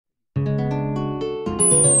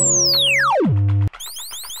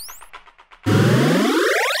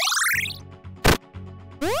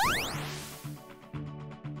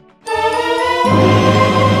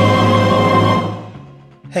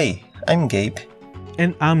I'm Gabe.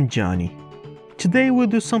 And I'm Johnny. Today we'll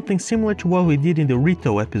do something similar to what we did in the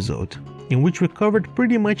Rito episode, in which we covered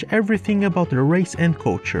pretty much everything about the race and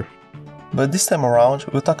culture. But this time around,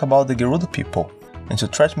 we'll talk about the Gerudo people, and to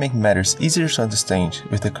try to make matters easier to understand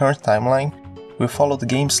with the current timeline, we'll follow the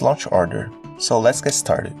game's launch order. So let's get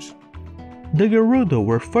started. The Gerudo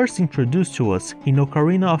were first introduced to us in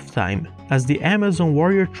Ocarina of Time as the Amazon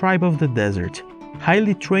warrior tribe of the desert,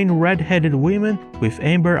 highly trained red-headed women with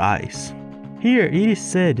amber eyes. Here it is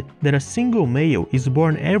said that a single male is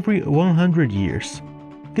born every 100 years.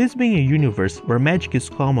 This being a universe where magic is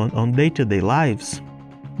common on day-to-day lives,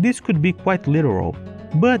 this could be quite literal,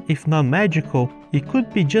 but if not magical, it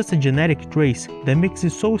could be just a genetic trace that makes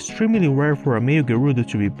it so extremely rare for a male Gerudo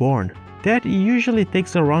to be born, that it usually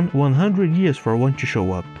takes around 100 years for one to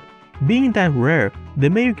show up. Being that rare, the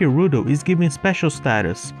male Gerudo is given special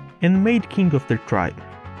status and made king of their tribe.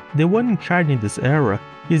 The one in charge in this era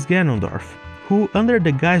is Ganondorf, who, under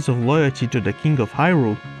the guise of loyalty to the King of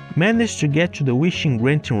Hyrule, managed to get to the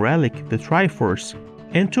wishing-granting relic, the Triforce,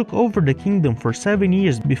 and took over the kingdom for 7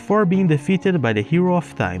 years before being defeated by the Hero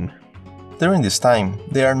of Time. During this time,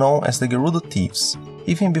 they are known as the Gerudo Thieves,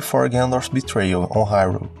 even before Ganondorf's betrayal on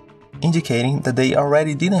Hyrule, indicating that they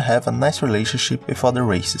already didn't have a nice relationship with other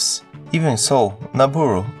races. Even so,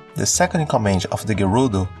 Nabooru, the second in command of the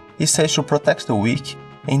Gerudo, is said to protect the weak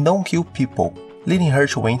and don't kill people, leading her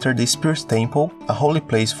to enter the Spirit Temple, a holy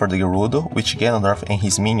place for the Gerudo which Ganondorf and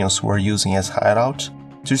his minions were using as hideout,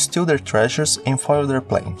 to steal their treasures and foil their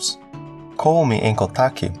plans. Koumi and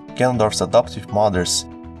Kotake, Ganondorf's adoptive mothers,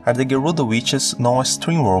 are the Gerudo witches known as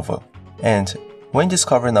Twinrova, and, when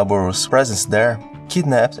discovering Nabooru's presence there,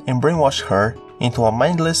 kidnapped and brainwashed her into a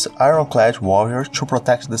mindless ironclad warrior to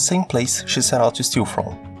protect the same place she set out to steal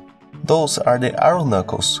from. Those are the Iron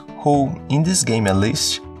Knuckles, who, in this game at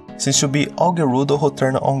least, seems to be all Gerudo who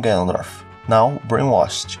turn on Ganondorf, now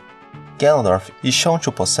brainwashed. Ganondorf is shown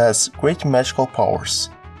to possess great magical powers,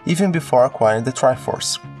 even before acquiring the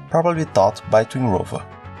Triforce, probably taught by Twinrova.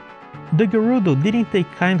 The Gerudo didn't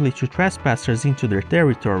take kindly to trespassers into their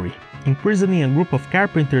territory, imprisoning a group of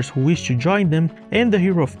carpenters who wish to join them and the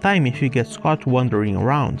Hero of Time if he gets caught wandering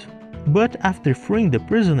around. But after freeing the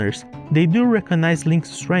prisoners, they do recognize Link's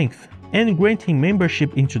strength, and grant him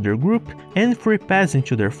membership into their group and free pass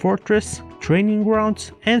into their fortress, training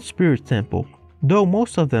grounds, and spirit temple, though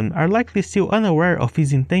most of them are likely still unaware of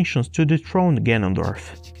his intentions to dethrone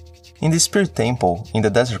Ganondorf. In the Spirit Temple, in the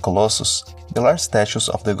Desert Colossus, the large statues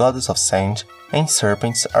of the Goddess of Sand and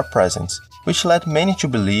serpents are present, which led many to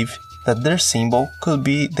believe that their symbol could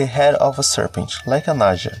be the head of a serpent, like a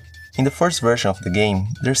Naja. In the first version of the game,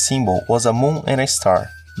 their symbol was a moon and a star,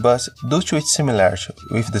 but due to its similarity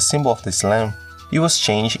with the symbol of the Slam, it was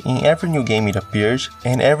changed in every new game it appeared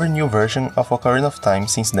and every new version of Ocarina of Time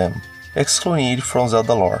since then, excluding it from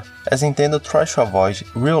Zelda lore, as Nintendo tries to avoid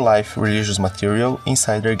real-life religious material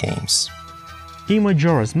inside their games. In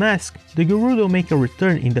Majora's Mask, the Gerudo make a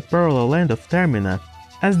return in the parallel land of Termina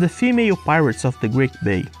as the female pirates of the Great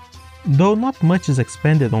Bay. Though not much is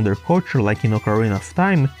expanded on their culture like in Ocarina of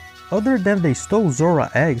Time, other than they stole Zora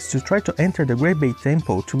eggs to try to enter the Great Bay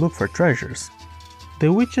Temple to look for treasures. The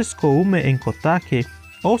witches Koumi and Kotake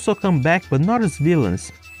also come back but not as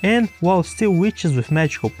villains, and while still witches with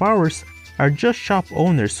magical powers, are just shop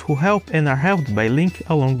owners who help and are helped by Link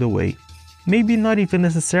along the way. Maybe not even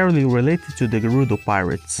necessarily related to the Gerudo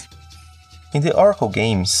pirates. In the Oracle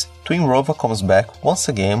games, Twinrova comes back once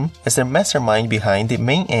again as the mastermind behind the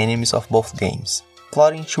main enemies of both games,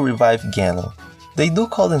 plotting to revive Ganon. They do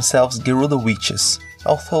call themselves Gerudo Witches,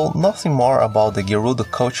 although nothing more about the Gerudo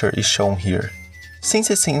culture is shown here.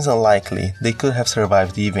 Since it seems unlikely they could have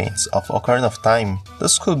survived the events of Ocarina of Time,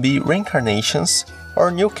 those could be reincarnations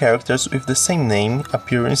or new characters with the same name,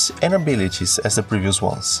 appearance and abilities as the previous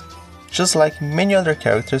ones, just like many other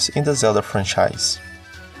characters in the Zelda franchise.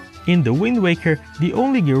 In the Wind Waker, the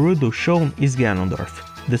only Gerudo shown is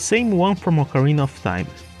Ganondorf, the same one from Ocarina of Time.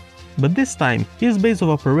 But this time, his base of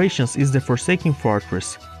operations is the Forsaken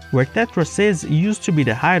Fortress, where Tetra says it used to be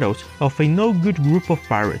the hideout of a no-good group of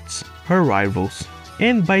pirates, her rivals,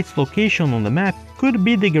 and by its location on the map, could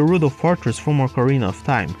be the Gerudo Fortress from Ocarina of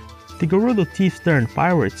Time. The Gerudo thieves turned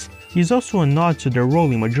pirates is also a nod to their role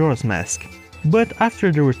in Majora's Mask, but after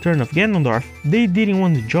the return of Ganondorf, they didn't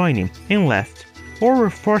want to join him and left, or were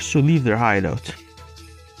forced to leave their hideout.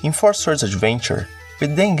 In Four Swords Adventure, we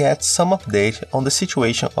then get some update on the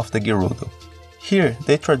situation of the Gerudo. Here,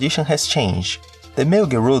 the tradition has changed. The male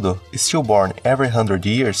Gerudo, still born every 100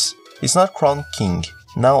 years, is not crowned king.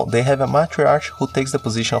 Now they have a matriarch who takes the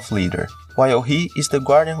position of leader, while he is the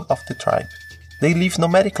guardian of the tribe. They live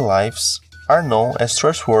nomadic lives, are known as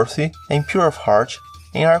trustworthy and pure of heart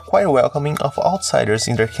and are quite welcoming of outsiders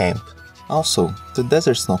in their camp. Also, the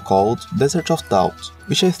desert is now called Desert of Doubt,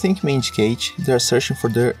 which I think may indicate they are searching for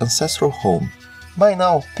their ancestral home. By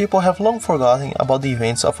now, people have long forgotten about the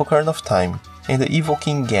events of Ocarina of Time and the evil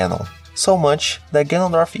King Ganon, so much that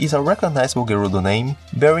Ganondorf is a recognizable Gerudo name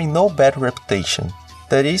bearing no bad reputation.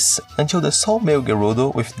 That is, until the sole male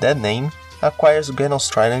Gerudo with that name acquires Ganon's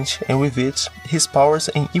trident and with it, his powers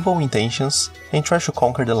and evil intentions and tries to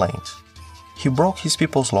conquer the land. He broke his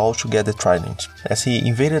people's law to get the trident, as he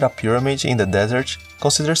invaded a pyramid in the desert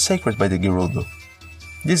considered sacred by the Gerudo.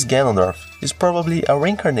 This Ganondorf is probably a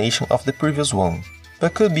reincarnation of the previous one,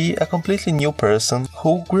 but could be a completely new person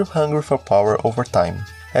who grew hungry for power over time,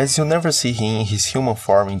 as you never see him in his human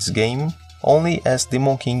form in this game, only as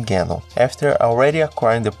Demon King Ganon, after already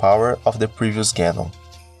acquiring the power of the previous Ganon.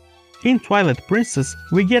 In Twilight Princess,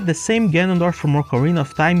 we get the same Ganondorf from Ocarina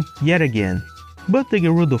of Time yet again, but the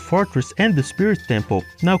Gerudo Fortress and the Spirit Temple,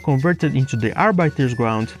 now converted into the Arbiter's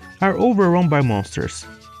Ground, are overrun by monsters.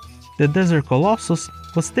 The Desert Colossus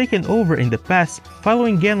was taken over in the past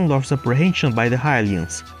following Ganondorf's apprehension by the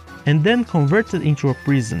Hylians, and then converted into a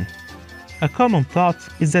prison. A common thought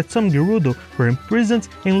is that some Gerudo were imprisoned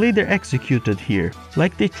and later executed here,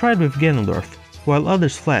 like they tried with Ganondorf, while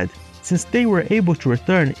others fled, since they were able to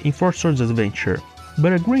return in Four Swords Adventure.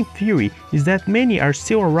 But a green theory is that many are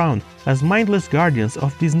still around as mindless guardians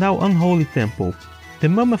of this now unholy temple. The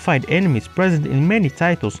mummified enemies present in many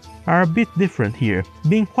titles are a bit different here.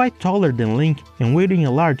 Being quite taller than Link and wielding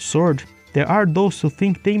a large sword, there are those who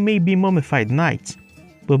think they may be mummified knights,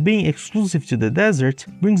 but being exclusive to the desert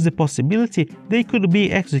brings the possibility they could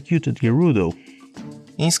be executed Gerudo.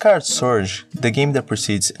 In Skyward Sword, the game that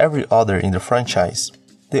precedes every other in the franchise,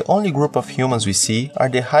 the only group of humans we see are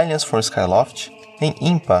the Hylians from Skyloft and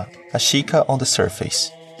Impa, a Sheikah on the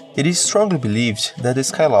surface. It is strongly believed that the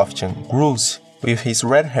Skyloftian, Gruz, with his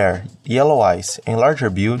red hair, yellow eyes and larger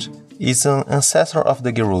build, is an ancestor of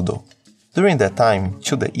the Gerudo. During that time,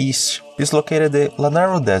 to the east, is located the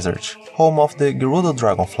Lanayru Desert, home of the Gerudo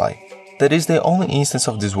Dragonfly. That is the only instance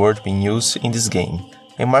of this word being used in this game,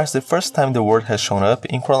 and marks the first time the word has shown up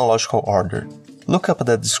in chronological order. Look up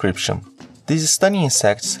that description. These stunning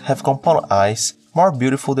insects have compound eyes more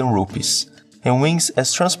beautiful than rupees, and wings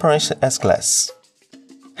as transparent as glass.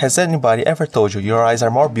 Has anybody ever told you your eyes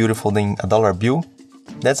are more beautiful than a dollar bill?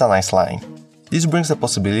 That's a nice line. This brings the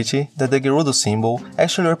possibility that the Gerudo symbol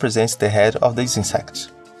actually represents the head of this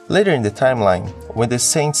insect. Later in the timeline, when the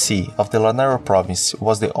Saint Sea of the Lanayru province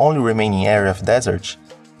was the only remaining area of desert,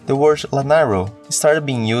 the word Lanayru started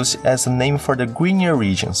being used as a name for the greener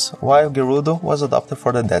regions, while Gerudo was adopted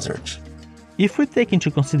for the desert. If we take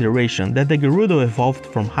into consideration that the Gerudo evolved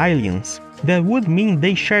from Hylians, that would mean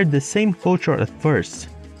they shared the same culture at first.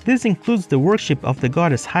 This includes the worship of the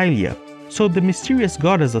goddess Hylia, so the mysterious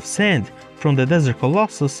goddess of sand from the Desert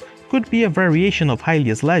Colossus could be a variation of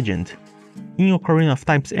Hylia's legend. In Ocarina of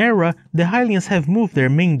Time's era, the Hylians have moved their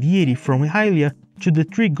main deity from Hylia to the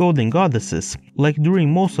three golden goddesses, like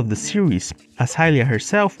during most of the series, as Hylia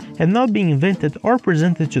herself had not been invented or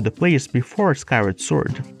presented to the players before Skyward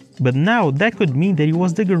Sword. But now that could mean that it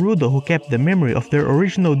was the Gerudo who kept the memory of their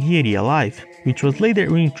original deity alive, which was later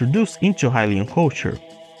reintroduced into Hylian culture.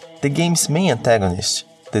 The game's main antagonist,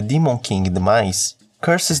 the Demon King Demise,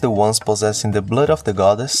 curses the ones possessing the blood of the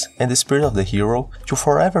goddess and the spirit of the hero to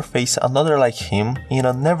forever face another like him in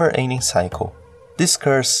a never-ending cycle. This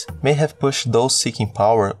curse may have pushed those seeking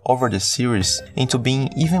power over the series into being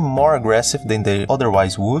even more aggressive than they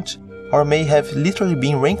otherwise would, or may have literally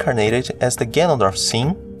been reincarnated as the Ganondorf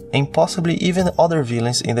scene, and possibly even other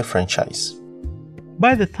villains in the franchise.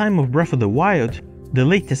 By the time of Breath of the Wild, the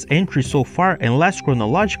latest entry so far and last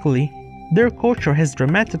chronologically, their culture has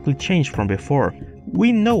dramatically changed from before.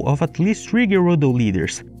 We know of at least 3 Gerudo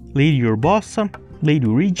leaders, Lady Urbosa, Lady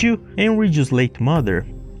Riju, and Riju's late mother,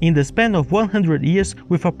 in the span of 100 years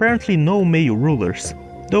with apparently no male rulers,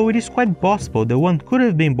 though it is quite possible that one could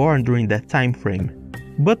have been born during that time frame.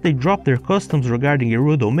 But they dropped their customs regarding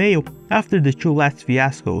Gerudo male after the 2 last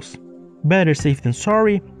fiascos. Better safe than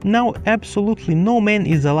sorry, now absolutely no man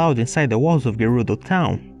is allowed inside the walls of Gerudo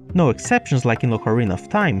town. No exceptions like in Ocarina of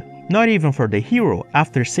Time, not even for the hero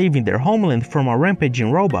after saving their homeland from a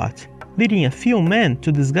rampaging robot, leading a few men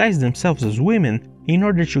to disguise themselves as women in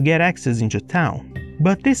order to get access into town.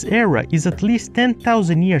 But this era is at least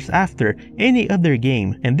 10,000 years after any other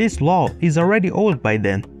game, and this law is already old by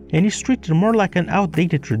then, and is treated more like an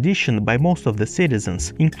outdated tradition by most of the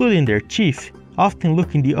citizens, including their chief, often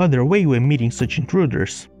looking the other way when meeting such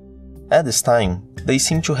intruders. At this time, they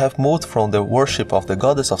seem to have moved from the worship of the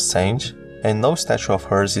goddess of sand and no statue of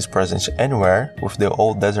hers is present anywhere, with the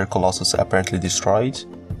old desert colossus apparently destroyed,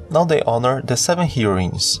 now they honor the 7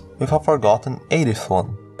 heroines, with a forgotten 8th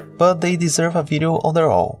one. But they deserve a video on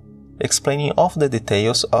their own, explaining all the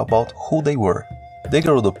details about who they were. The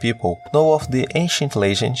Gerudo people know of the ancient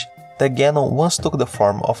legend that Ganon once took the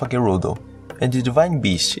form of a Gerudo, and the divine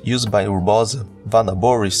beast used by Urbosa,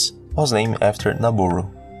 Vanaboris, was named after Naburu.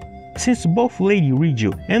 Since both Lady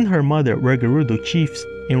Riju and her mother were Gerudo chiefs,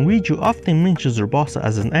 and Riju often mentions Urbosa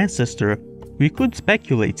as an ancestor, we could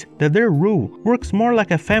speculate that their rule works more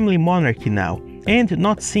like a family monarchy now, and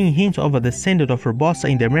not seeing hints of a descendant of Urbosa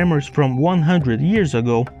in their memories from 100 years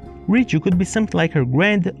ago, Riju could be something like her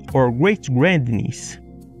grand or great-grandniece.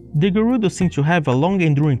 The Gerudo seem to have a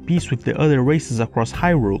long-enduring peace with the other races across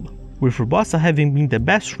Hyrule, with Urbosa having been the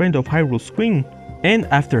best friend of Hyrule's queen, and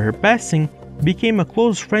after her passing, became a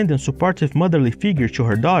close friend and supportive motherly figure to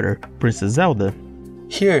her daughter, Princess Zelda.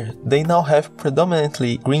 Here, they now have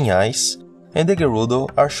predominantly green eyes, and the Gerudo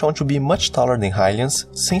are shown to be much taller than Hylians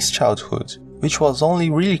since childhood, which was only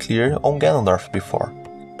really clear on Ganondorf before,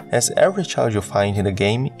 as every child you find in the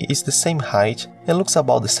game is the same height and looks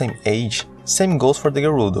about the same age. Same goes for the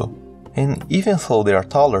Gerudo, and even though they are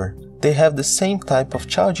taller, they have the same type of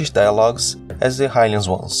childish dialogues as the Hylians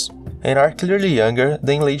ones, and are clearly younger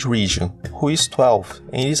than Lady Riju, who is 12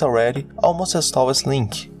 and is already almost as tall as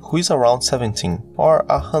Link, who is around 17 or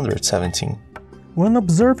 117. When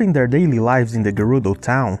observing their daily lives in the Gerudo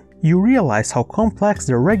town, you realize how complex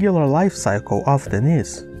their regular life cycle often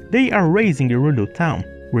is. They are raised in Gerudo town,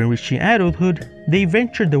 when reaching adulthood, they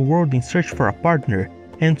venture the world in search for a partner,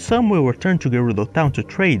 and some will return to Gerudo town to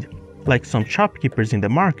trade, like some shopkeepers in the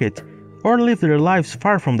market, or live their lives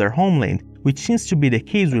far from their homeland, which seems to be the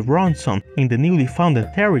case with Ronson in the newly founded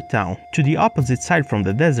Terry town, to the opposite side from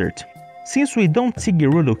the desert. Since we don't see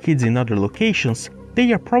Gerudo kids in other locations,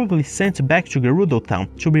 they are probably sent back to Gerudo town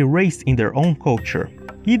to be raised in their own culture,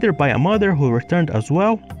 either by a mother who returned as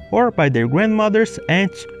well, or by their grandmothers,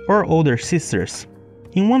 aunts, or older sisters.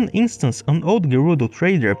 In one instance, an old Gerudo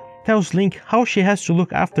trader tells Link how she has to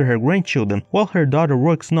look after her grandchildren while her daughter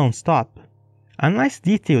works non-stop. A nice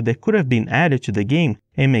detail that could have been added to the game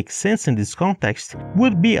and makes sense in this context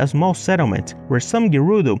would be a small settlement where some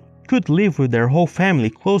Gerudo could live with their whole family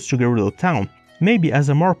close to Gerudo town, maybe as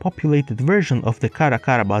a more populated version of the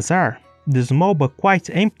Karakara Bazaar, the small but quite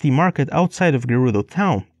empty market outside of Gerudo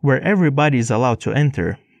town, where everybody is allowed to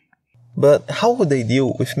enter. But how would they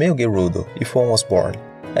deal with male Gerudo if one was born?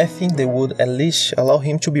 I think they would at least allow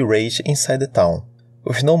him to be raised inside the town,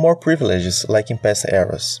 with no more privileges like in past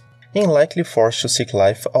eras, and likely forced to seek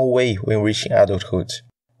life away when reaching adulthood.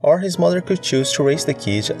 Or his mother could choose to raise the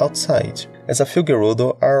kid outside, as a few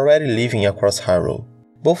Gerudo are already living across Hyrule,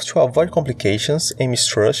 both to avoid complications and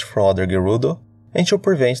mistrust from other Gerudo, and to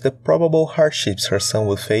prevent the probable hardships her son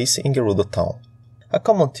would face in Gerudo town. A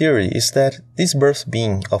common theory is that, this birth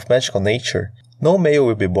being of magical nature, no male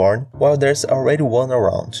will be born while there's already one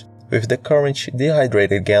around, with the current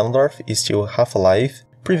dehydrated Ganondorf still half alive,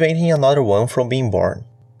 preventing another one from being born.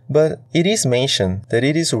 But it is mentioned that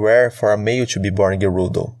it is rare for a male to be born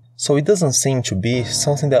Gerudo, so it doesn't seem to be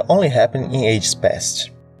something that only happened in ages past.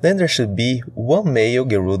 Then there should be one male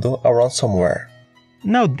Gerudo around somewhere.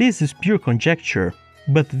 Now this is pure conjecture,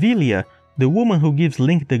 but Vilia, the woman who gives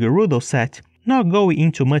Link the Gerudo set, not going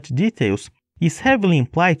into much details, is heavily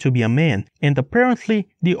implied to be a man, and apparently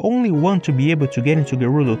the only one to be able to get into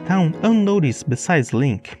Gerudo town unnoticed besides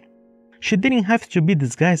Link. She didn't have to be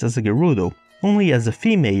disguised as a Gerudo, only as a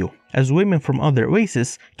female, as women from other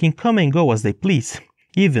races can come and go as they please,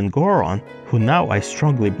 even Goron, who now I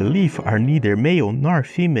strongly believe are neither male nor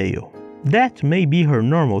female. That may be her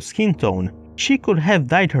normal skin tone. She could have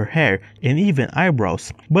dyed her hair and even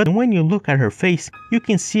eyebrows, but when you look at her face, you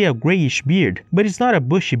can see a grayish beard, but it's not a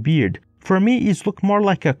bushy beard. For me, it looks more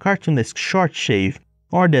like a cartoonesque short shave,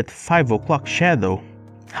 or that 5 o'clock shadow.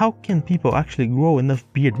 How can people actually grow enough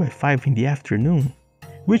beard by 5 in the afternoon?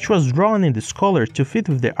 Which was drawn in this color to fit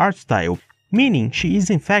with the art style, meaning she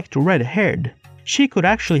is in fact red-haired. She could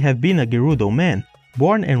actually have been a Gerudo man,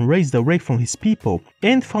 born and raised away from his people,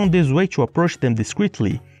 and found this way to approach them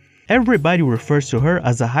discreetly. Everybody refers to her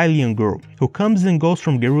as a Hylian girl, who comes and goes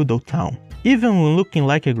from Gerudo town, even when looking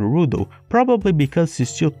like a Gerudo, probably because she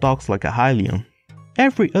still talks like a Hylian.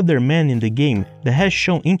 Every other man in the game that has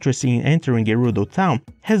shown interest in entering Gerudo town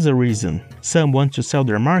has a reason. Some want to sell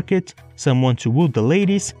their market, some want to woo the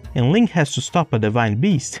ladies, and Link has to stop a divine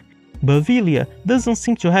beast. But Vilia doesn't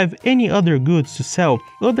seem to have any other goods to sell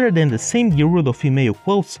other than the same Gerudo female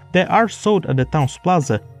clothes that are sold at the town's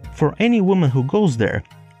plaza for any woman who goes there.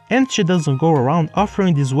 And she doesn't go around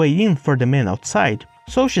offering this way in for the men outside,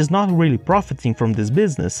 so she's not really profiting from this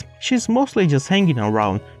business. She's mostly just hanging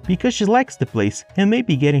around because she likes the place and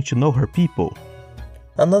maybe getting to know her people.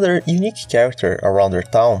 Another unique character around their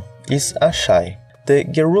town is Ashai, the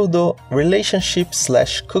Gerudo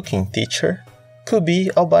relationship/cooking teacher. Could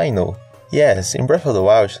be albino. Yes, in Breath of the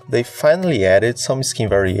Wild, they finally added some skin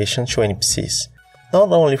variation to NPCs,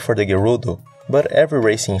 not only for the Gerudo, but every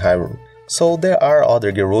race in Hyrule. So there are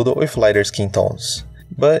other Gerudo with lighter skin tones,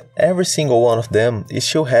 but every single one of them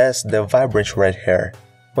still has the vibrant red hair,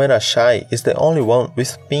 when Ashai is the only one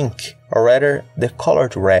with pink, or rather the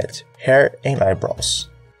colored red, hair and eyebrows.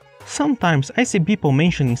 Sometimes I see people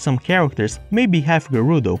mentioning some characters maybe half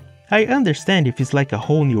Gerudo. I understand if it's like a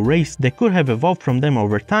whole new race that could have evolved from them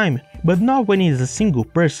over time, but not when it is a single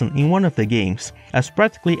person in one of the games, as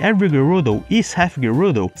practically every Gerudo is half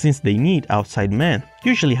Gerudo since they need outside men,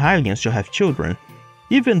 usually Hylians to have children.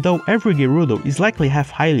 Even though every Gerudo is likely half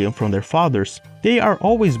Hylian from their fathers, they are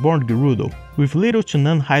always born Gerudo, with little to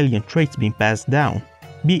none Hylian traits being passed down,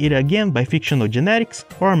 be it again by fictional genetics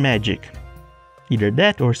or magic. Either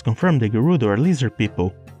that or it's confirmed the Gerudo are lizard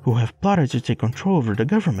people, who have plotted to take control over the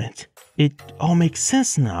government. It all makes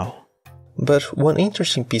sense now. But one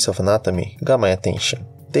interesting piece of anatomy got my attention: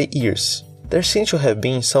 the ears. There seems to have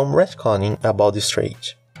been some retconning about this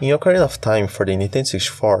trait. In Ocarina of Time for the Nintendo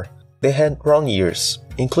 64, they had round ears,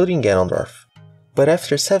 including Ganondorf. But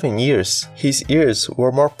after 7 years, his ears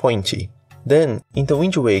were more pointy. Then, in the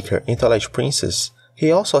Wind Waker and Twilight Princess,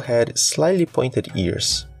 he also had slightly pointed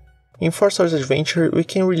ears. In Four Swords Adventure, we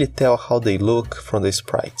can't really tell how they look from the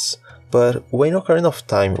sprites, but when Ocarina of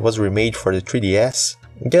Time was remade for the 3DS,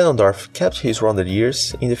 Ganondorf kept his rounded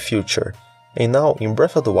ears in the future, and now in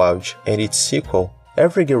Breath of the Wild and its sequel,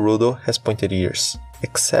 every Gerudo has pointed ears,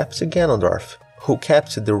 except Ganondorf, who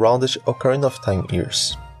kept the rounded Ocarina of Time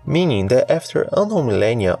ears. Meaning that after unknown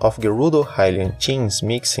millennia of Gerudo Hylian genes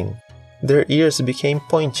mixing, their ears became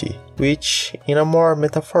pointy, which, in a more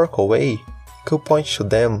metaphorical way, could point to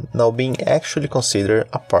them now being actually considered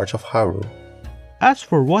a part of Hyrule. As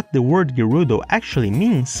for what the word Gerudo actually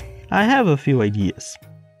means, I have a few ideas.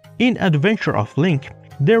 In Adventure of Link,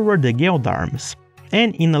 there were the Geldarms,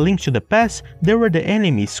 and in A Link to the Past, there were the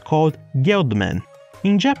enemies called Geldmen.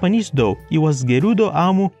 In Japanese though, it was Gerudo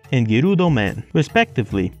Amu and Gerudo Men,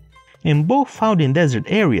 respectively, and both found in desert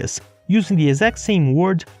areas, using the exact same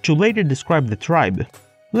word to later describe the tribe.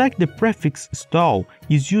 Like the prefix stall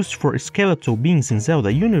is used for skeletal beings in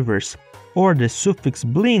Zelda Universe, or the suffix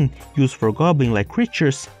blin used for goblin-like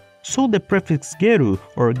creatures, so the prefix Geru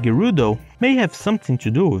or Gerudo may have something to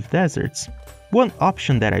do with deserts. One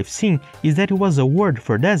option that I've seen is that it was a word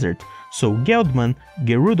for desert, so Geldman,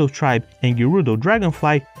 Gerudo tribe and Gerudo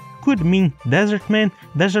dragonfly could mean desert man,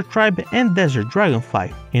 desert tribe and desert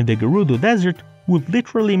dragonfly, and the Gerudo Desert would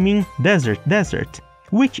literally mean desert,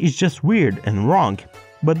 which is just weird and wrong,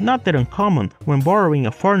 but not that uncommon when borrowing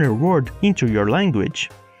a foreigner word into your language.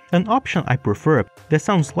 An option I prefer that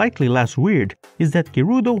sounds slightly less weird is that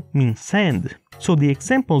Gerudo means sand, so the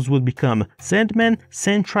examples would become Sandman,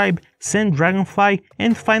 Sand Tribe, Sand Dragonfly,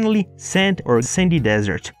 and finally Sand or Sandy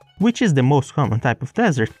Desert, which is the most common type of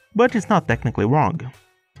desert, but it's not technically wrong.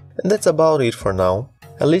 And that's about it for now,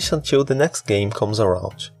 at least until the next game comes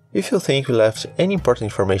around. If you think we left any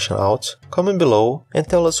important information out, comment below and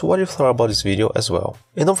tell us what you thought about this video as well.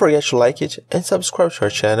 And don't forget to like it and subscribe to our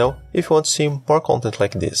channel if you want to see more content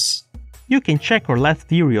like this. You can check our last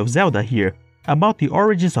theory of Zelda here, about the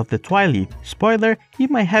origins of the Twilight. Spoiler, it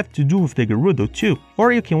might have to do with the Gerudo too,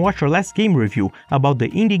 or you can watch our last game review about the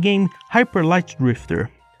indie game Hyper Light Drifter.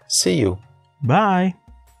 See you! Bye!